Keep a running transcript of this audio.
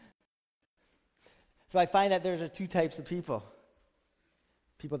So I find that there are two types of people.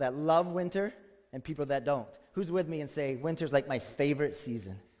 People that love winter and people that don't. Who's with me and say, winter's like my favorite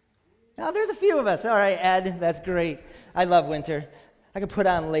season? Now, there's a few of us. All right, Ed, that's great. I love winter. I can put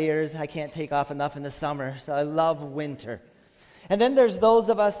on layers. I can't take off enough in the summer, so I love winter. And then there's those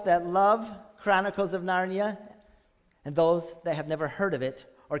of us that love Chronicles of Narnia and those that have never heard of it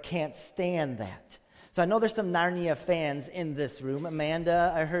or can't stand that. So I know there's some Narnia fans in this room.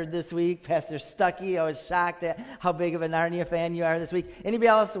 Amanda, I heard this week. Pastor Stuckey, I was shocked at how big of a Narnia fan you are this week. Anybody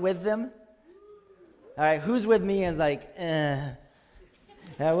else with them? All right, who's with me and like, Yeah,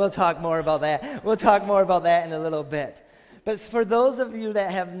 we'll talk more about that. We'll talk more about that in a little bit. But for those of you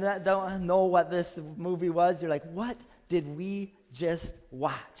that don't know what this movie was, you're like, what did we just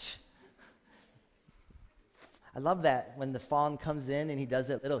watch? I love that when the fawn comes in and he does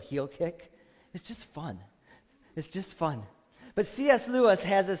that little heel kick. It's just fun. It's just fun. But C.S. Lewis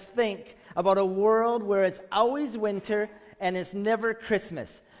has us think about a world where it's always winter and it's never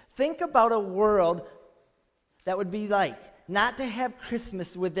Christmas. Think about a world that would be like not to have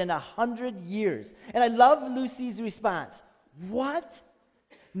Christmas within 100 years. And I love Lucy's response. What?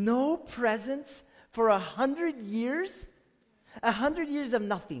 No presents for 100 years? 100 years of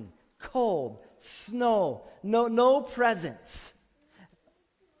nothing. Cold, snow, no presents.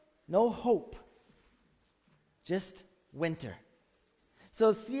 No hope. Just winter.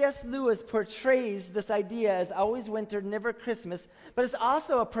 So C.S. Lewis portrays this idea as always winter, never Christmas, but it's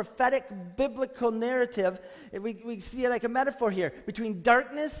also a prophetic biblical narrative. We see it like a metaphor here between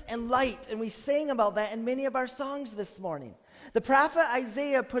darkness and light, and we sang about that in many of our songs this morning. The prophet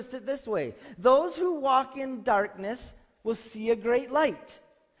Isaiah puts it this way: those who walk in darkness will see a great light.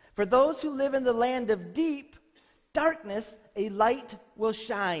 For those who live in the land of deep darkness, a light will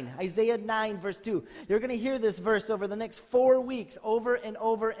shine. Isaiah 9, verse 2. You're going to hear this verse over the next 4 weeks, over and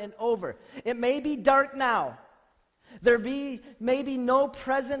over and over. It may be dark now. There may be no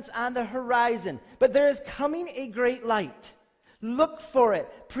presence on the horizon, but there is coming a great light. Look for it.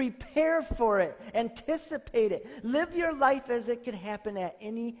 Prepare for it. Anticipate it. Live your life as it could happen at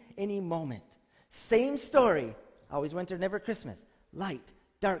any moment. Same story. Always winter, never Christmas. Light,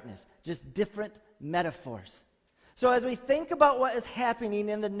 darkness, just different metaphors. So as we think about what is happening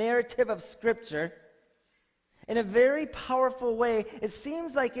in the narrative of Scripture, in a very powerful way, it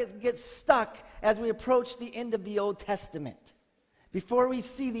seems like it gets stuck as we approach the end of the Old Testament, before we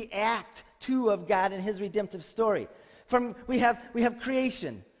see the Act 2 of God and His redemptive story. We have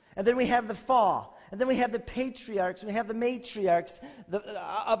creation, and then we have the fall, and then we have the patriarchs, and we have the matriarchs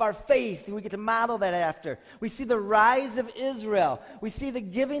of our faith, and we get to model that after. We see the rise of Israel. We see the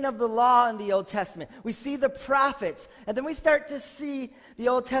giving of the law in the Old Testament. We see the prophets, and then we start to see the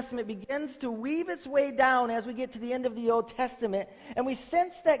Old Testament begins to weave its way down as we get to the end of the Old Testament, and we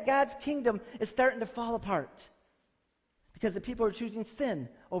sense that God's kingdom is starting to fall apart because the people are choosing sin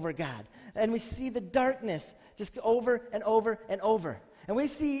over God. And we see the darkness just over and over and over. And we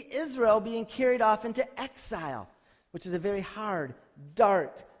see Israel being carried off into exile, which is a very hard,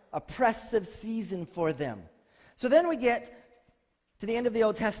 dark, oppressive season for them. So then we get to the end of the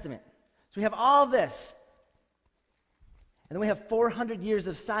Old Testament. So we have all this. And then we have 400 years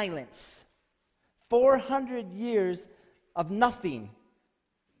of silence. 400 years of nothing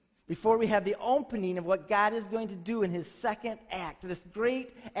before we have the opening of what God is going to do in His second act, this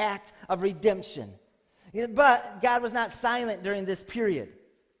great act of redemption. But God was not silent during this period.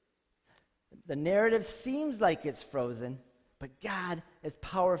 The narrative seems like it's frozen, but God is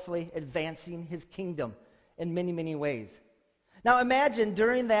powerfully advancing His kingdom in many, many ways. Now imagine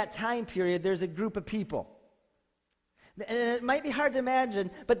during that time period, there's a group of people. And it might be hard to imagine,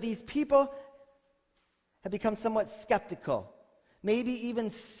 but these people have become somewhat skeptical, maybe even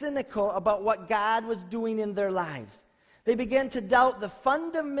cynical about what God was doing in their lives. They began to doubt the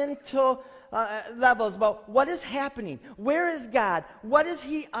fundamental levels about what is happening. Where is God? What is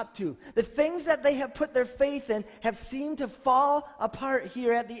He up to? The things that they have put their faith in have seemed to fall apart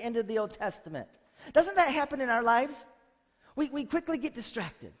here at the end of the Old Testament. Doesn't that happen in our lives? We quickly get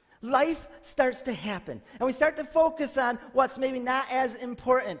distracted. Life starts to happen, and we start to focus on what's maybe not as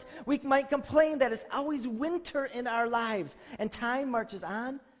important. We might complain that it's always winter in our lives, and time marches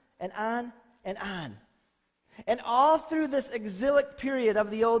on and on and on. And all through this exilic period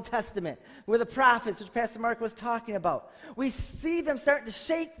of the Old Testament, where the prophets, which Pastor Mark was talking about, we see them starting to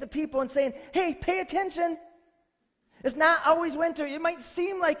shake the people and saying, hey, pay attention. It's not always winter. It might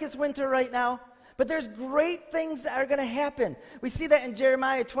seem like it's winter right now, but there's great things that are going to happen. We see that in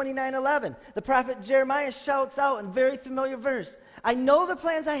Jeremiah 29:11. The prophet Jeremiah shouts out in a very familiar verse, I know the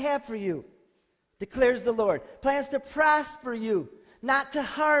plans I have for you, declares the Lord. Plans to prosper you, not to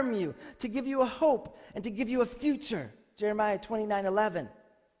harm you, to give you a hope and to give you a future. Jeremiah 29:11.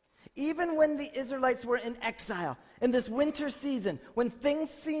 Even when the Israelites were in exile, in this winter season, when things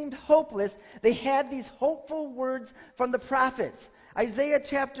seemed hopeless, they had these hopeful words from the prophets. Isaiah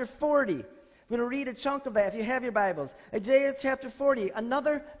chapter 40. I'm going to read a chunk of that if you have your Bibles. Isaiah chapter 40,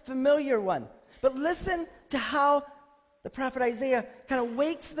 another familiar one. But listen to how the prophet Isaiah kind of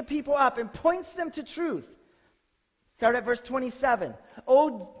wakes the people up and points them to truth. Start at verse 27.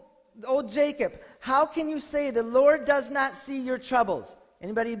 O Jacob, how can you say the Lord does not see your troubles?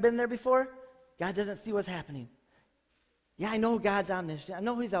 Anybody been there before? God doesn't see what's happening. Yeah, I know God's omniscient. I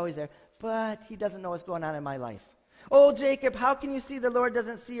know he's always there, but he doesn't know what's going on in my life. Oh, Jacob, how can you see the Lord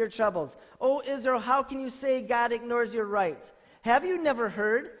doesn't see your troubles? Oh, Israel, how can you say God ignores your rights? Have you never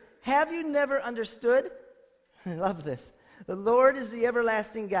heard? Have you never understood? I love this. The Lord is the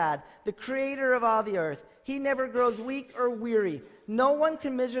everlasting God, the creator of all the earth. He never grows weak or weary. No one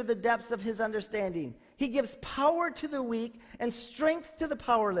can measure the depths of his understanding. He gives power to the weak and strength to the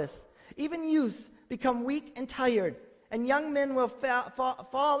powerless. Even youths become weak and tired, and young men will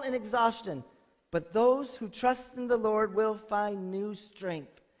fall in exhaustion. But those who trust in the Lord will find new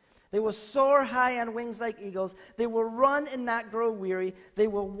strength. They will soar high on wings like eagles. They will run and not grow weary. They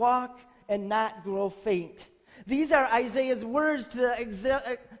will walk and not grow faint. These are Isaiah's words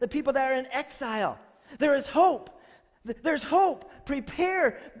to the people that are in exile. There is hope. There's hope.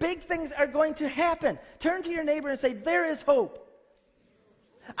 Prepare. Big things are going to happen. Turn to your neighbor and say, there is hope.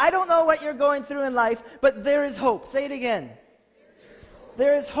 I don't know what you're going through in life, but there is hope. Say it again.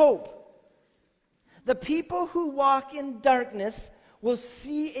 There is hope. The people who walk in darkness will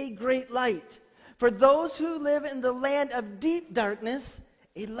see a great light. For those who live in the land of deep darkness,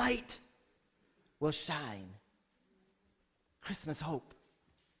 a light will shine. Christmas hope.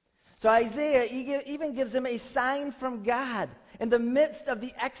 So Isaiah even gives them a sign from God in the midst of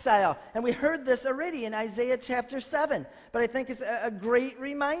the exile. And we heard this already in Isaiah chapter 7. But I think it's a great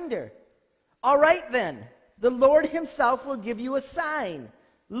reminder. All right then, the Lord himself will give you a sign.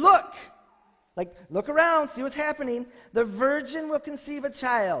 Look around, see what's happening. The virgin will conceive a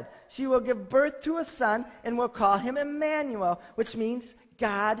child. She will give birth to a son and will call him Emmanuel, which means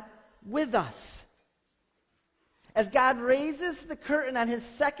God with us. As God raises the curtain on his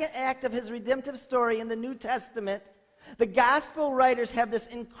second act of his redemptive story in the New Testament, the gospel writers have this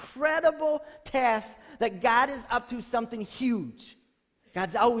incredible task that God is up to something huge.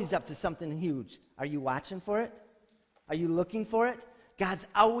 God's always up to something huge. Are you watching for it? Are you looking for it? God's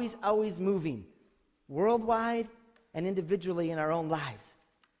always moving, worldwide and individually in our own lives.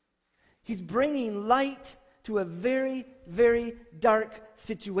 He's bringing light to a very, very dark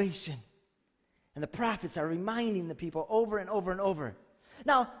situation. And the prophets are reminding the people over and over and over.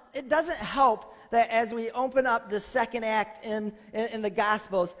 Now, it doesn't help that as we open up the second act in the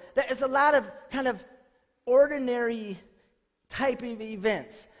Gospels, there's a lot of kind of ordinary type of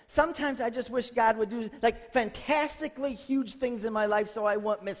events. Sometimes I just wish God would do like fantastically huge things in my life so I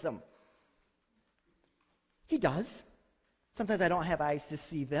won't miss them. He does. Sometimes I don't have eyes to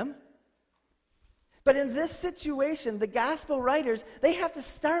see them. But in this situation, the gospel writers, they have to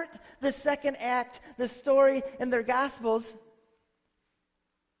start the second act, the story in their gospels,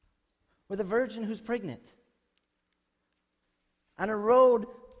 with a virgin who's pregnant on a road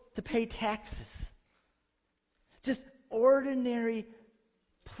to pay taxes. Just ordinary,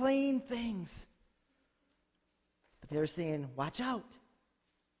 plain things. But they were saying, watch out.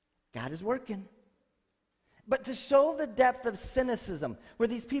 God is working. But to show the depth of cynicism, where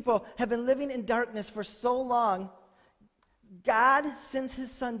these people have been living in darkness for so long, God sends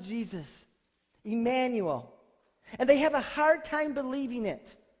his son Jesus, Emmanuel. And they have a hard time believing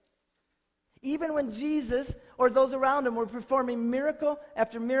it. Even when Jesus or those around him were performing miracle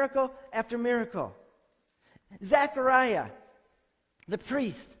after miracle after miracle. Zechariah, the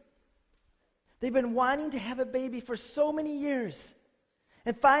priest, they've been wanting to have a baby for so many years.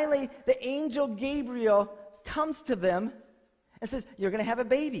 And finally, the angel Gabriel comes to them and says, you're going to have a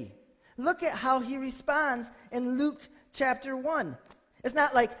baby. Look at how he responds in Luke chapter 1. It's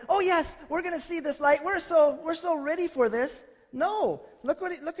not like, oh yes, we're going to see this light. We're so ready for this. No, look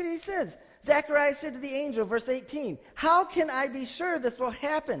what he says. Zechariah said to the angel, verse 18, how can I be sure this will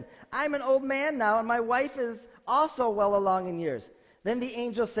happen? I'm an old man now, and my wife is also well along in years. Then the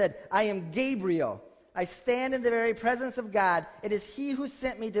angel said, I am Gabriel. I stand in the very presence of God. It is he who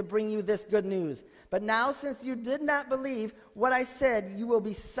sent me to bring you this good news. But now, since you did not believe what I said, you will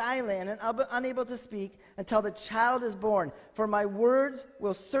be silent and unable to speak until the child is born. For my words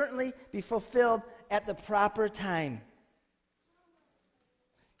will certainly be fulfilled at the proper time.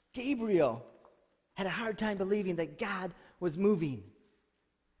 Gabriel had a hard time believing that God was moving.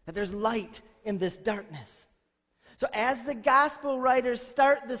 that there's light in this darkness. So as the gospel writers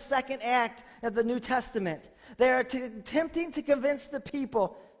start the second act of the New Testament, they are attempting to convince the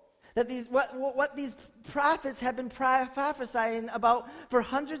people that what these prophets have been prophesying about for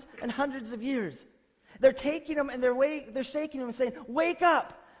hundreds and hundreds of years. They're taking them and they're shaking them and saying, wake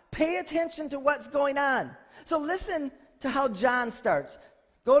up, pay attention to what's going on. So listen to how John starts.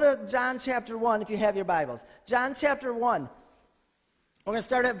 Go to John chapter 1 if you have your Bibles. John chapter 1. We're going to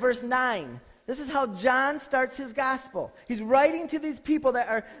start at verse 9. This is how John starts his gospel. He's writing to these people that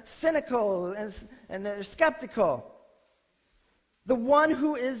are cynical and they're skeptical. The one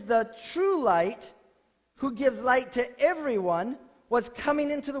who is the true light, who gives light to everyone, was coming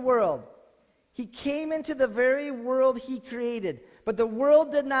into the world. He came into the very world he created, but the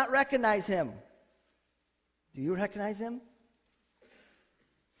world did not recognize him. Do you recognize him?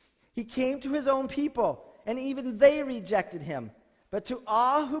 He came to his own people, and even they rejected him. But to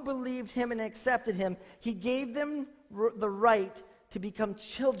all who believed him and accepted him, he gave them the right to become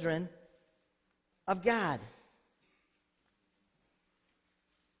children of God.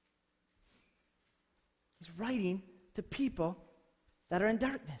 He's writing to people that are in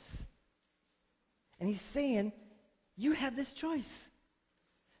darkness. And he's saying, you have this choice.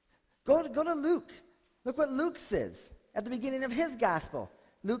 Go to Luke. Look what Luke says at the beginning of his gospel.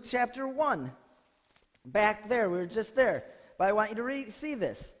 Luke chapter 1. Back there, we were just there. But I want you to see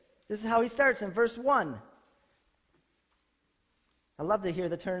this. This is how he starts in verse 1. I love to hear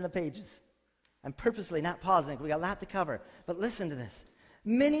the turn of the pages. I'm purposely not pausing. We got a lot to cover. But listen to this.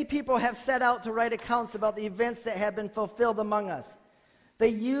 Many people have set out to write accounts about the events that have been fulfilled among us. They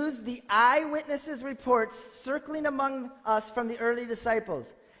used the eyewitnesses' reports circling among us from the early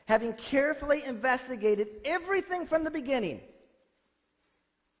disciples, having carefully investigated everything from the beginning.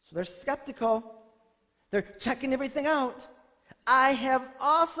 So they're skeptical. They're checking everything out. I have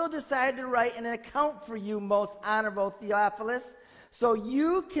also decided to write an account for you, most honorable Theophilus, so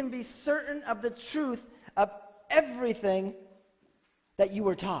you can be certain of the truth of everything that you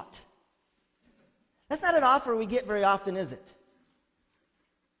were taught. That's not an offer we get very often, is it?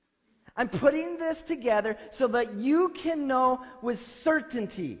 I'm putting this together so that you can know with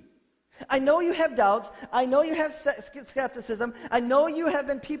certainty. I know you have doubts. I know you have skepticism. I know you have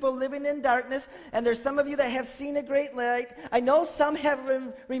been people living in darkness, and there's some of you that have seen a great light. I know some have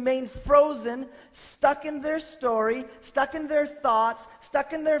remained frozen, stuck in their story, stuck in their thoughts,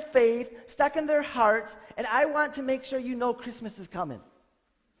 stuck in their faith, stuck in their hearts, and I want to make sure you know Christmas is coming.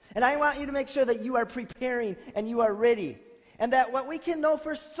 And I want you to make sure that you are preparing and you are ready. And that what we can know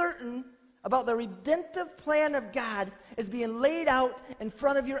for certain about the redemptive plan of God is being laid out in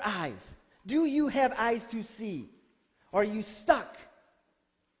front of your eyes. Do you have eyes to see? Or are you stuck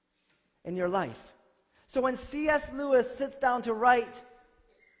in your life? So when C.S. Lewis sits down to write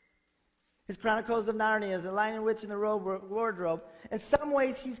his Chronicles of Narnia, The Lion, Witch, and the Wardrobe, in some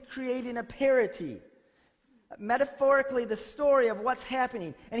ways he's creating a parody. Metaphorically, the story of what's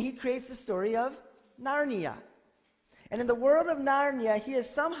happening. And he creates the story of Narnia. And in the world of Narnia, he is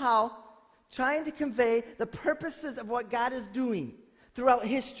somehow trying to convey the purposes of what God is doing throughout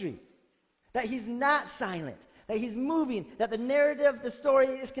history. That he's not silent, that he's moving, that the narrative, the story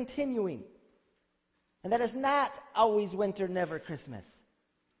is continuing. And that it's not always winter, never Christmas.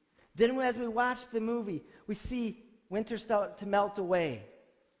 Then as we watch the movie, we see winter start to melt away.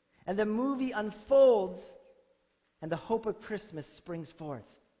 And the movie unfolds, and the hope of Christmas springs forth.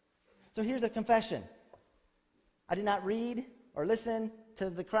 So here's a confession. I did not read or listen to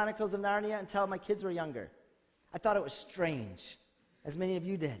the Chronicles of Narnia until my kids were younger. I thought it was strange, as many of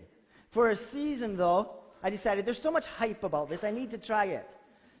you did. For a season, though, I decided there's so much hype about this, I need to try it.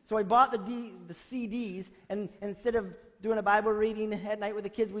 So I bought the CDs, and instead of doing a Bible reading at night with the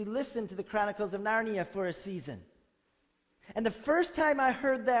kids, we listened to the Chronicles of Narnia for a season. And the first time I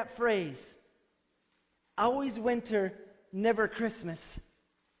heard that phrase, always winter, never Christmas,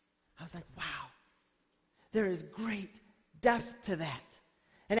 I was like, wow, there is great depth to that.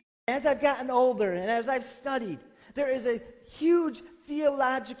 And as I've gotten older and as I've studied, there is a huge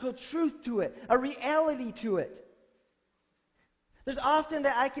theological truth to it, a reality to it. There's often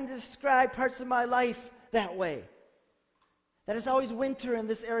that I can describe parts of my life that way. That it's always winter in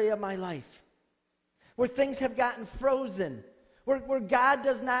this area of my life, where things have gotten frozen, where God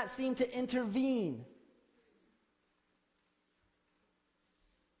does not seem to intervene.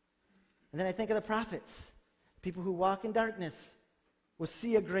 And then I think of the prophets. People who walk in darkness will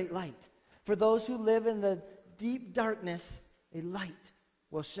see a great light. For those who live in the deep darkness, a light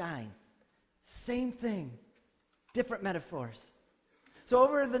will shine. Same thing, different metaphors. So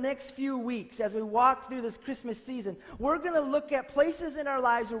over the next few weeks, as we walk through this Christmas season, we're going to look at places in our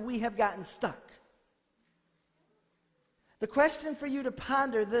lives where we have gotten stuck. The question for you to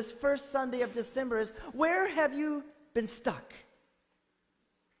ponder this first Sunday of December is, where have you been stuck?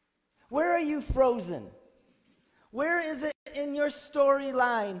 Where are you frozen? Where is it in your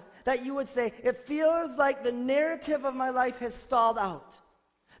storyline that you would say, it feels like the narrative of my life has stalled out,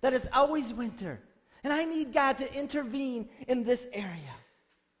 that it's always winter, and I need God to intervene in this area?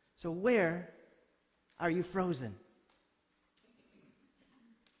 So where are you frozen?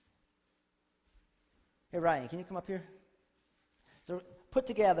 Hey, Ryan, can you come up here? So put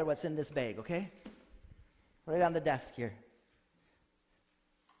together what's in this bag, okay? Right on the desk here.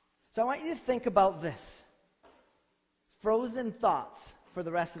 So I want you to think about this. Frozen thoughts for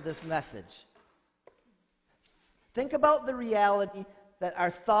the rest of this message. Think about the reality that our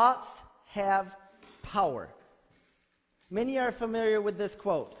thoughts have power. Many are familiar with this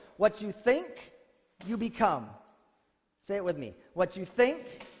quote. What you think, you become. Say it with me. What you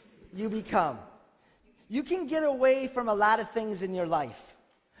think, you become. You can get away from a lot of things in your life.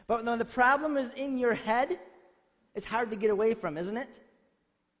 But when the problem is in your head, it's hard to get away from, isn't it?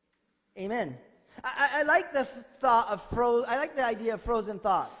 Amen. I like the thought of I like the idea of frozen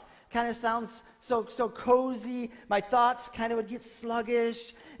thoughts. Kind of sounds so cozy. My thoughts kind of would get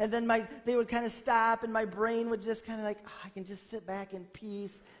sluggish, and then they would kind of stop, and my brain would just kind of like, I can just sit back in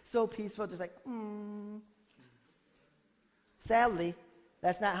peace, so peaceful, just like, Sadly,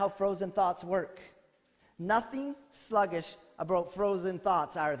 that's not how frozen thoughts work. Nothing sluggish about frozen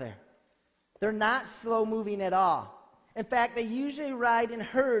thoughts, are there? They're not slow-moving at all. In fact, they usually ride in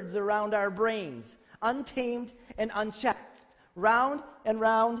herds around our brains, untamed and unchecked. Round and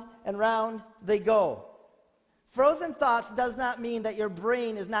round and round they go. Frozen thoughts does not mean that your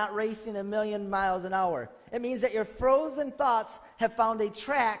brain is not racing 1,000,000 miles an hour. It means that your frozen thoughts have found a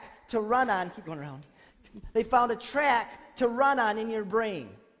track to run on. Keep going around. They found a track to run on in your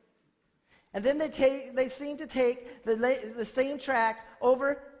brain. And then they seem to take the same track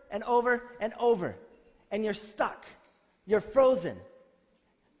over and over and over. And you're stuck. You're frozen.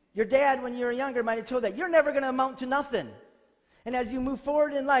 Your dad, when you were younger, might have told that, you're never going to amount to nothing. And as you move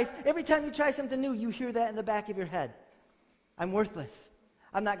forward in life, every time you try something new, you hear that in the back of your head. I'm worthless.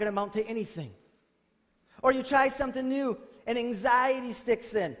 I'm not going to amount to anything. Or you try something new, and anxiety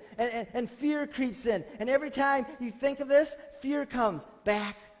sticks in, and fear creeps in. And every time you think of this, fear comes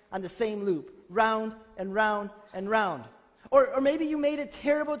back on the same loop, round and round and round. Or maybe you made a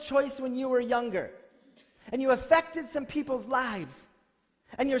terrible choice when you were younger, and you affected some people's lives,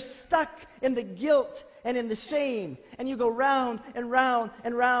 and you're stuck in the guilt and in the shame, and you go round and round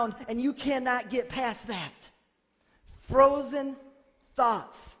and round, and you cannot get past that. Frozen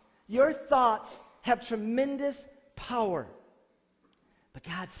thoughts. Your thoughts have tremendous power. But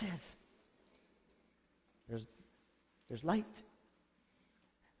God says, there's light.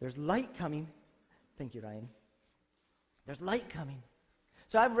 There's light coming. Thank you, Ryan. There's light coming.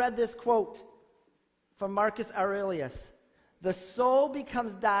 So I've read this quote from Marcus Aurelius. The soul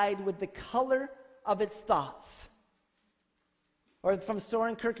becomes dyed with the color of its thoughts. Or from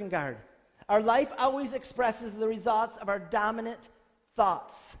Soren Kierkegaard. Our life always expresses the results of our dominant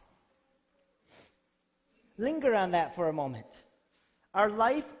thoughts. Linger on that for a moment. Our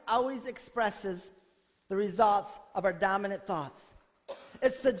life always expresses the results of our dominant thoughts.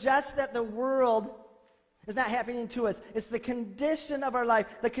 It suggests that the world is not happening to us. It's the condition of our life,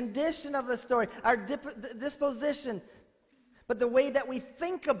 the condition of the story, our disposition, but the way that we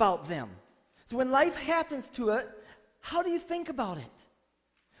think about them. So when life happens to it, how do you think about it?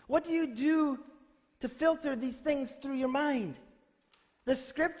 What do you do to filter these things through your mind? The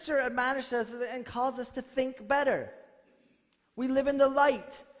scripture admonishes us and calls us to think better. We live in the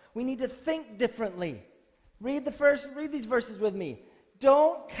light. We need to think differently. Read these verses with me.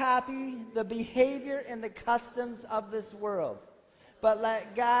 Don't copy the behavior and the customs of this world, but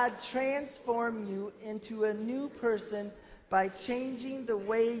let God transform you into a new person by changing the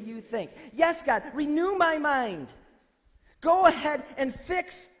way you think. Yes, God, renew my mind. Go ahead and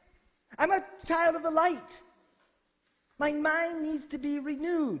fix. I'm a child of the light. My mind needs to be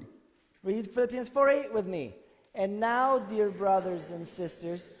renewed. Read Philippians 4:8 with me. And now, dear brothers and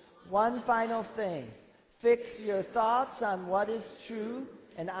sisters, one final thing. Fix your thoughts on what is true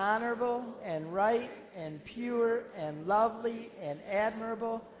and honorable and right and pure and lovely and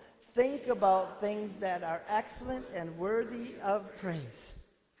admirable. Think about things that are excellent and worthy of praise.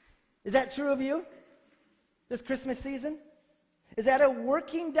 Is that true of you this Christmas season? Is that a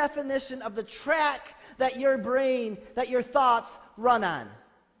working definition of the track that your brain, that your thoughts run on?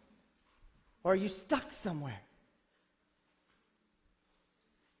 Or are you stuck somewhere?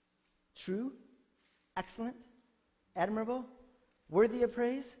 true, excellent, admirable, worthy of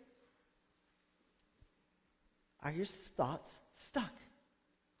praise? Are your thoughts stuck?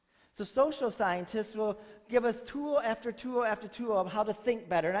 So social scientists will give us tool after tool after tool of how to think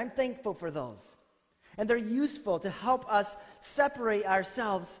better, and I'm thankful for those. And they're useful to help us separate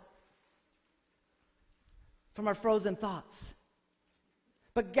ourselves from our frozen thoughts.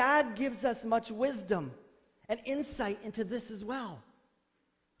 But God gives us much wisdom and insight into this as well.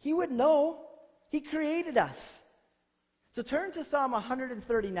 He would know. He created us. So turn to Psalm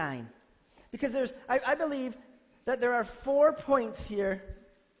 139, because I believe that there are 4 points here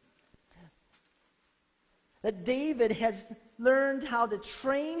that David has learned how to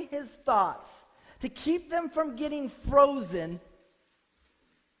train his thoughts to keep them from getting frozen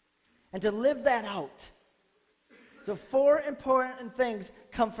and to live that out. So 4 important things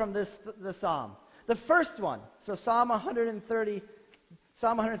come from the psalm. The first one, so Psalm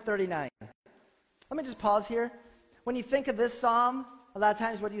 139. Let me just pause here. When you think of this psalm, a lot of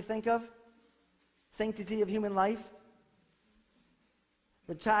times what do you think of? Sanctity of human life?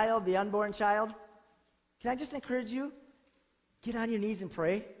 The child, the unborn child? Can I just encourage you? Get on your knees and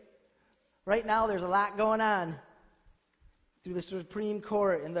pray. Right now there's a lot going on through the Supreme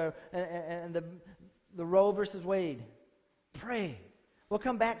Court and the Roe versus Wade. Pray. We'll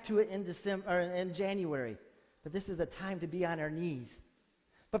come back to it in January. But this is the time to be on our knees.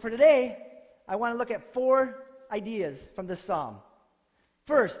 But for today, I want to look at 4 ideas from this psalm.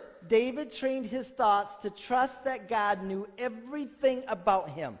 First, David trained his thoughts to trust that God knew everything about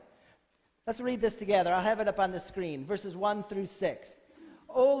him. Let's read this together. I'll have it up on the screen, verses 1 through 6.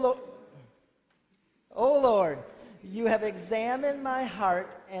 O Lord, you have examined my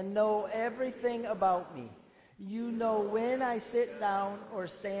heart and know everything about me. You know when I sit down or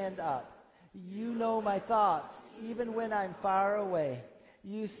stand up. You know my thoughts, even when I'm far away.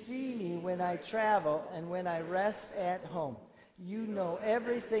 You see me when I travel and when I rest at home. You know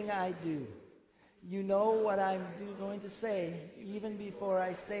everything I do. You know what I'm going to say even before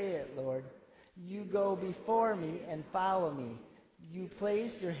I say it, Lord. You go before me and follow me. You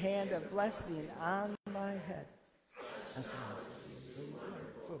place your hand of blessing on my head. That's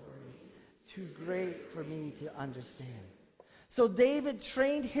too great for me to understand. So David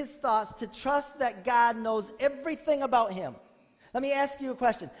trained his thoughts to trust that God knows everything about him. Let me ask you a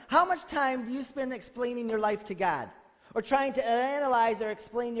question. How much time do you spend explaining your life to God? Or trying to analyze or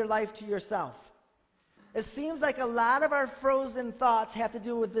explain your life to yourself? It seems like a lot of our frozen thoughts have to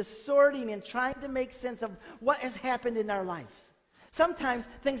do with this sorting and trying to make sense of what has happened in our lives. Sometimes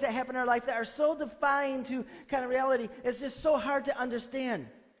things that happen in our life that are so defined to kind of reality, it's just so hard to understand.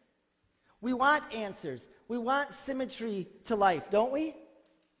 We want answers. We want symmetry to life, don't we?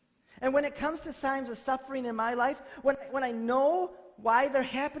 And when it comes to times of suffering in my life, when I know why they're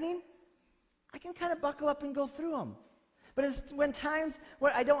happening, I can kind of buckle up and go through them. But it's when times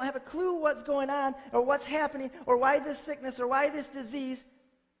where I don't have a clue what's going on or what's happening or why this sickness or why this disease,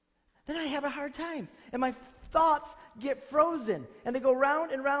 then I have a hard time. And my thoughts get frozen and they go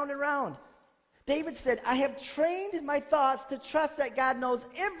round and round and round. David said, I have trained my thoughts to trust that God knows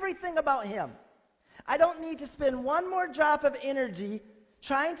everything about him. I don't need to spend one more drop of energy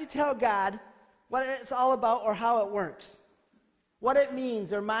trying to tell God what it's all about or how it works. What it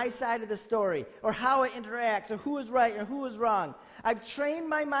means, or my side of the story, or how it interacts, or who is right or who is wrong. I've trained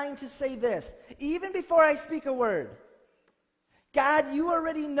my mind to say this, even before I speak a word. God, you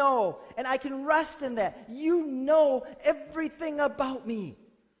already know, and I can rest in that. You know everything about me.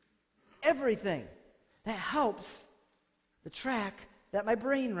 Everything. That helps the track that my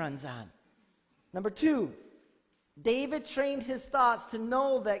brain runs on. Number 2, David trained his thoughts to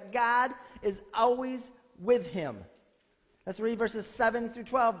know that God is always with him. Let's read verses 7 through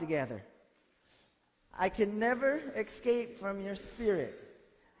 12 together. I can never escape from your spirit.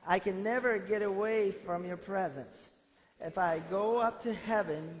 I can never get away from your presence. If I go up to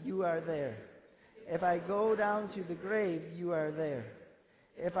heaven, you are there. If I go down to the grave, you are there.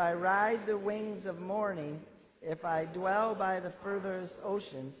 If I ride the wings of morning, if I dwell by the furthest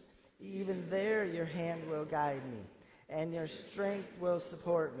oceans, even there your hand will guide me, and your strength will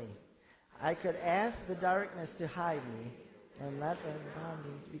support me. I could ask the darkness to hide me, and let the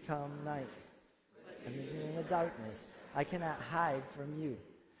morning become night. And in the darkness, I cannot hide from you.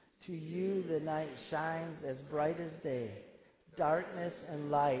 To you the night shines as bright as day. Darkness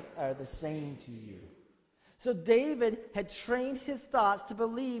and light are the same to you. So David had trained his thoughts to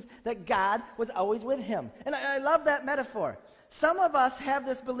believe that God was always with him. And I love that metaphor. Some of us have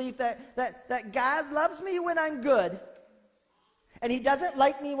this belief that God loves me when I'm good, and he doesn't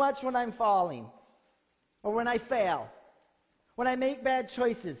like me much when I'm falling or when I fail. When I make bad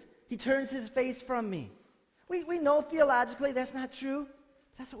choices, He turns his face from me. We know theologically that's not true.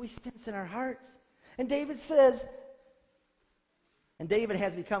 That's what we sense in our hearts. And David says, and David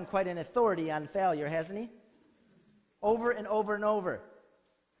has become quite an authority on failure, hasn't he? Over and over and over.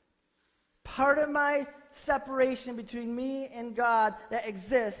 Part of my separation between me and God that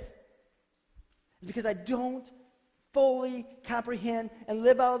exists is because I don't fully comprehend and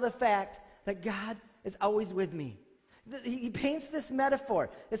live out of the fact that God is always with me. He paints this metaphor.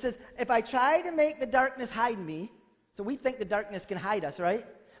 It says, if I try to make the darkness hide me, so we think the darkness can hide us, right?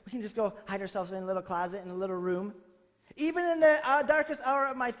 We can just go hide ourselves in a little closet, in a little room. Even in the darkest hour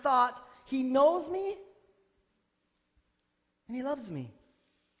of my thought, he knows me and he loves me.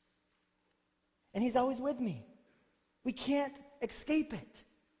 And he's always with me. We can't escape it.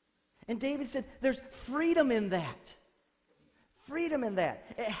 And David said, there's freedom in that. Freedom in that.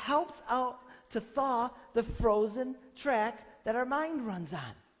 It helps out to thaw the frozen track that our mind runs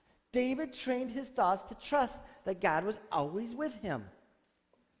on. David trained his thoughts to trust that God was always with him.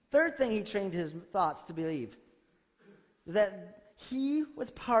 Third thing he trained his thoughts to believe was that he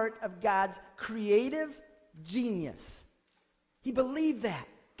was part of God's creative genius. He believed that.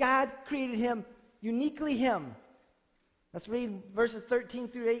 God created him, uniquely him. Let's read verses 13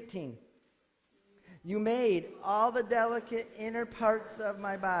 through 18. You made all the delicate inner parts of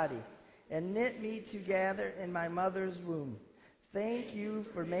my body and knit me together in my mother's womb. Thank you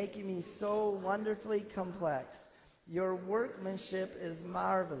for making me so wonderfully complex. Your workmanship is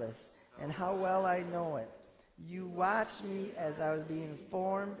marvelous, and how well I know it. You watched me as I was being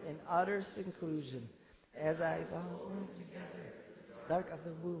formed in utter seclusion, as I was together, dark of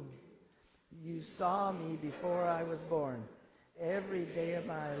the womb. You saw me before I was born. Every day of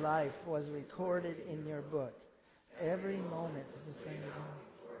my life was recorded in your book. Every moment is the same.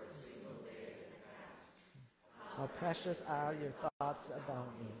 How precious are your thoughts about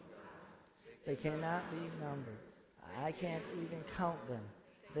me. They cannot be numbered. I can't even count them.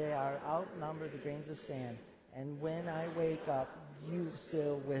 They are outnumbered the grains of sand. And when I wake up, you're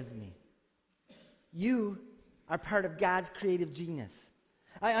still with me. You are part of God's creative genius.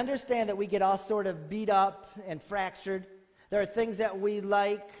 I understand that we get all sort of beat up and fractured. There are things that we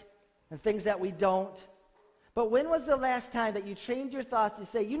like and things that we don't. But when was the last time that you trained your thoughts to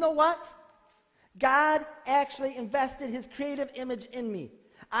say, you know what? God actually invested his creative image in me.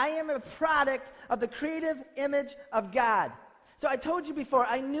 I am a product of the creative image of God. So I told you before,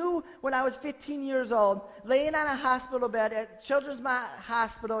 I knew when I was 15 years old, laying on a hospital bed at Children's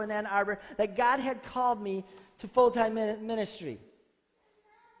Hospital in Ann Arbor, that God had called me to full-time ministry.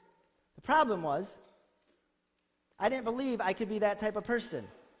 The problem was, I didn't believe I could be that type of person.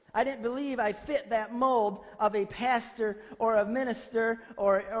 I didn't believe I fit that mold of a pastor or a minister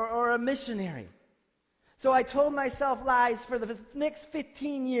or a missionary. So I told myself lies for the next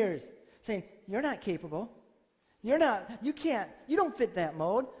 15 years, saying, you're not capable. You don't fit that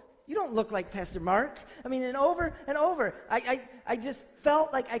mold. You don't look like Pastor Mark. I mean, and over, I just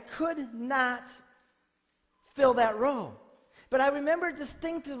felt like I could not fill that role. But I remember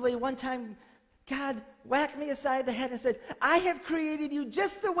distinctively one time, God whacked me aside the head and said, I have created you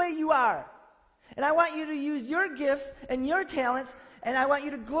just the way you are. And I want you to use your gifts and your talents, and I want you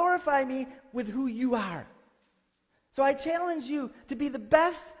to glorify me with who you are. So I challenge you to be the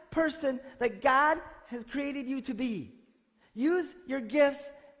best person that God has created you to be. Use your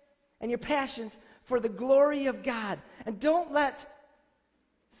gifts and your passions for the glory of God. And don't let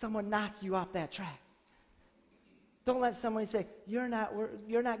someone knock you off that track. Don't let someone say, you're not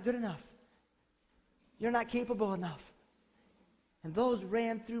good enough. You're not capable enough. And those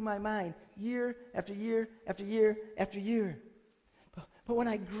ran through my mind year after year after year after year. But when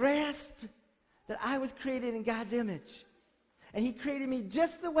I grasped that I was created in God's image, and he created me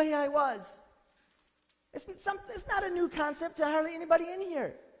just the way I was, it's not a new concept to hardly anybody in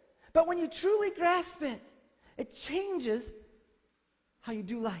here. But when you truly grasp it, it changes how you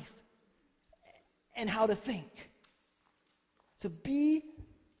do life and how to think. So be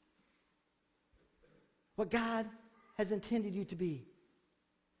what God has intended you to be.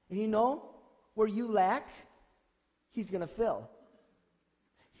 And you know, where you lack, he's going to fill.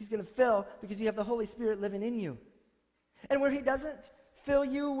 He's going to fill because you have the Holy Spirit living in you. And where he doesn't fill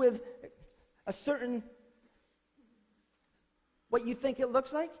you with a certain, what you think it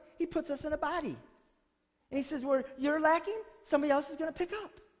looks like, he puts us in a body. And he says, where you're lacking, somebody else is going to pick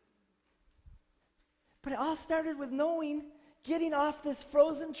up. But it all started with knowing, getting off this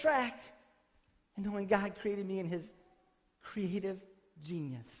frozen track, and knowing God created me in his creative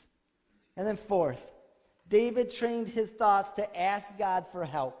genius. And then fourth, David trained his thoughts to ask God for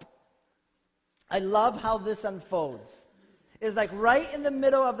help. I love how this unfolds. is like right in the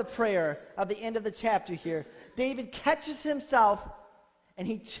middle of the prayer of the end of the chapter here. David catches himself and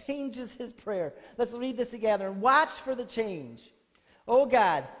he changes his prayer. Let's read this together and watch for the change. Oh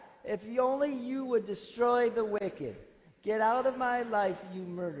God, if only you would destroy the wicked. Get out of my life, you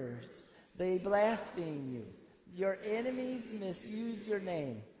murderers. They blaspheme you. Your enemies misuse your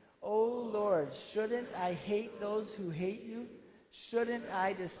name. Oh Lord, shouldn't I hate those who hate you? Shouldn't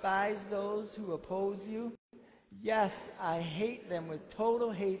I despise those who oppose you? Yes, I hate them with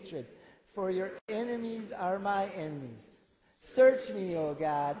total hatred, for your enemies are my enemies. Search me, O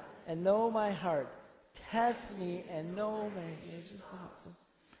God, and know my heart. Test me and know my anxious thoughts.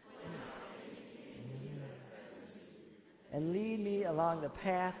 And lead me along the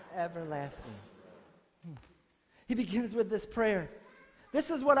path everlasting. He begins with this prayer. This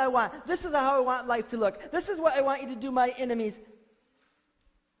is what I want. This is how I want life to look. This is what I want you to do, my enemies.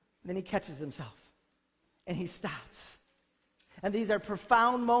 Then he catches himself. And he stops. And these are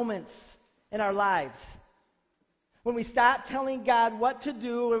profound moments in our lives. When we stop telling God what to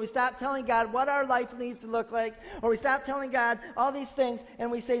do, or we stop telling God what our life needs to look like, or we stop telling God all these things,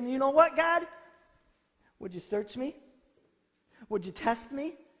 and we say, you know what, God? Would you search me? Would you test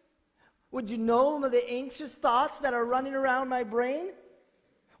me? Would you know the anxious thoughts that are running around my brain?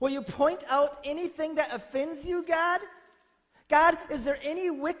 Will you point out anything that offends you, God? God, is there any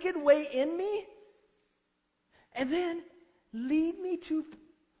wicked way in me? And then lead me to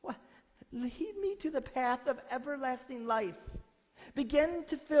the path of everlasting life. Begin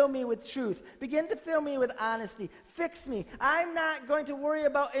to fill me with truth. Begin to fill me with honesty. Fix me. I'm not going to worry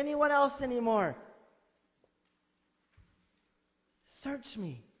about anyone else anymore. Search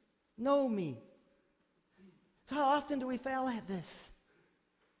me. Know me. So how often do we fail at this?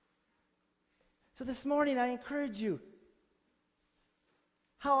 So this morning I encourage you.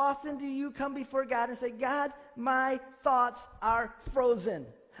 How often do you come before God and say, God, my thoughts are frozen.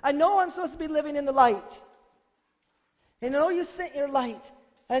 I know I'm supposed to be living in the light. And I know you sent your light.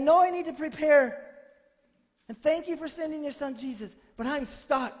 I know I need to prepare. And thank you for sending your son Jesus. But I'm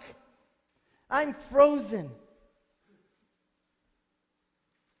stuck. I'm frozen.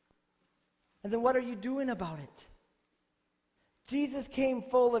 And then what are you doing about it? Jesus came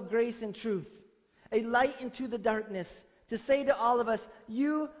full of grace and truth, a light into the darkness, to say to all of us,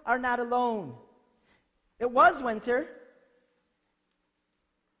 you are not alone. It was winter,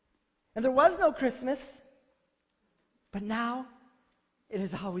 and there was no Christmas, but now it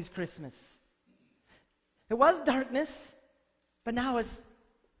is always Christmas. It was darkness, but now it's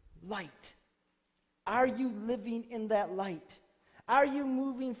light. Are you living in that light? Are you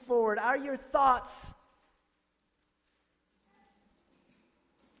moving forward? Are your thoughts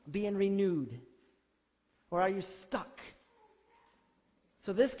being renewed? Or are you stuck?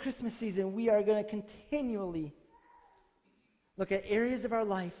 So this Christmas season, we are going to continually look at areas of our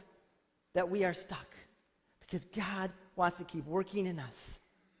life that we are stuck, because God wants to keep working in us.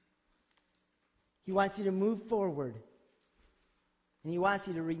 He wants you to move forward, and he wants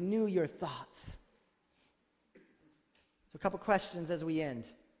you to renew your thoughts. So a couple questions as we end.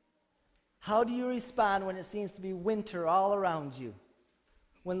 How do you respond when it seems to be winter all around you?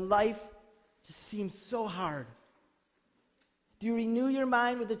 When life just seems so hard? Do you renew your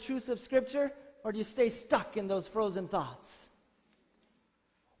mind with the truth of Scripture, or do you stay stuck in those frozen thoughts?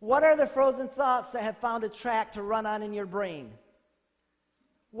 What are the frozen thoughts that have found a track to run on in your brain?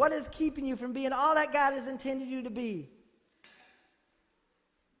 What is keeping you from being all that God has intended you to be?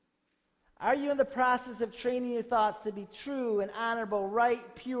 Are you in the process of training your thoughts to be true and honorable,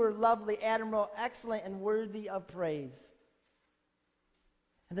 right, pure, lovely, admirable, excellent, and worthy of praise?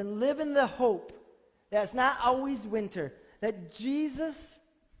 And then live in the hope that it's not always winter, that Jesus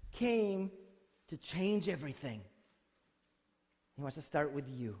came to change everything. He wants to start with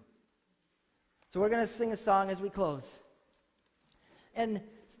you. So we're going to sing a song as we close. And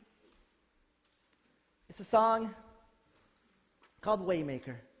it's a song called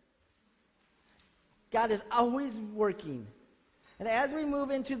Waymaker. God is always working. And as we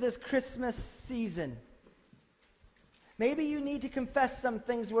move into this Christmas season, maybe you need to confess some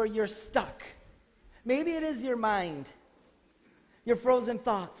things where you're stuck. Maybe it is your mind, your frozen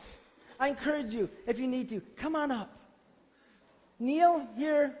thoughts. I encourage you, if you need to, come on up. Kneel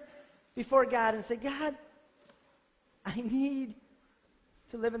here before God and say, God, I need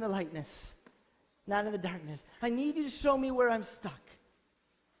to live in the lightness, not in the darkness. I need you to show me where I'm stuck.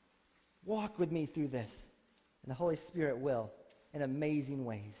 Walk with me through this, and the Holy Spirit will in amazing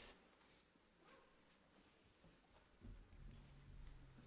ways.